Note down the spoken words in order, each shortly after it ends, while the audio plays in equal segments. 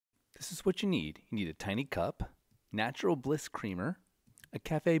This is what you need. You need a tiny cup, natural bliss creamer, a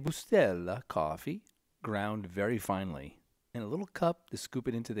Caffè Bustelo coffee, ground very finely, and a little cup to scoop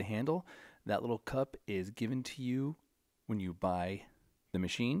it into the handle. That little cup is given to you when you buy the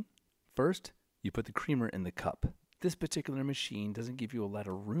machine. First, you put the creamer in the cup. This particular machine doesn't give you a lot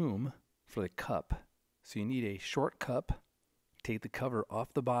of room for the cup, so you need a short cup. Take the cover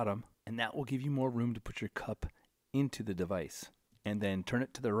off the bottom, and that will give you more room to put your cup into the device. And then turn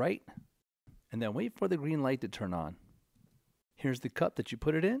it to the right, and then wait for the green light to turn on. Here's the cup that you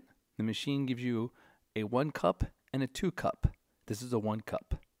put it in. The machine gives you a 1 cup and a 2 cup. This is a 1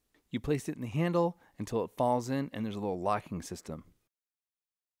 cup. You place it in the handle until it falls in, and there's a little locking system.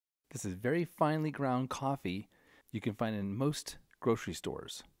 This is very finely ground coffee you can find in most grocery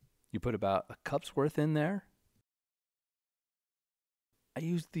stores. You put about a cup's worth in there. I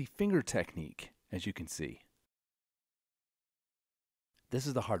used the finger technique, as you can see. This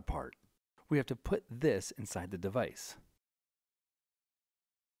is the hard part. We have to put this inside the device.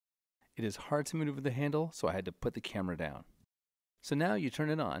 It is hard to maneuver the handle, so I had to put the camera down. So now you turn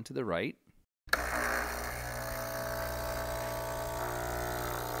it on to the right.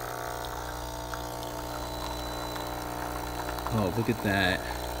 Oh, look at that.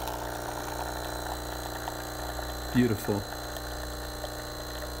 Beautiful.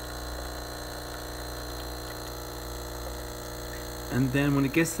 And then when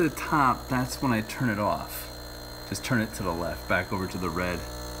it gets to the top, that's when I turn it off. Just turn it to the left, back over to the red.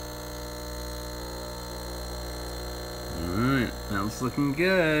 Alright, now it's looking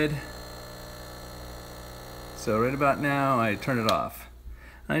good. So right about now, I turn it off.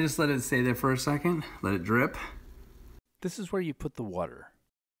 I just let it stay there for a second, let it drip. This is where you put the water.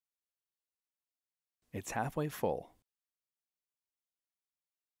 It's halfway full.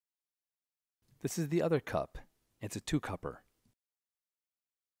 This is the other cup. It's a 2-cupper.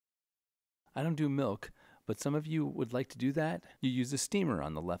 I don't do milk, but some of you would like to do that. You use a steamer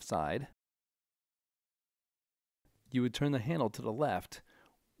on the left side. You would turn the handle to the left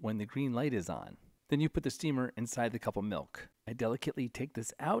when the green light is on. Then you put the steamer inside the cup of milk. I delicately take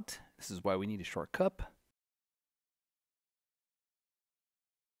this out. This is why we need a short cup.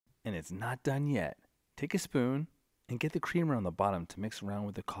 And it's not done yet. Take a spoon and get the creamer on the bottom to mix around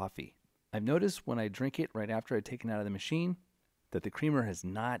with the coffee. I've noticed when I drink it right after I've taken it out of the machine that the creamer has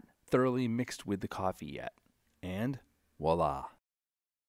not thoroughly mixed with the coffee yet. And voila!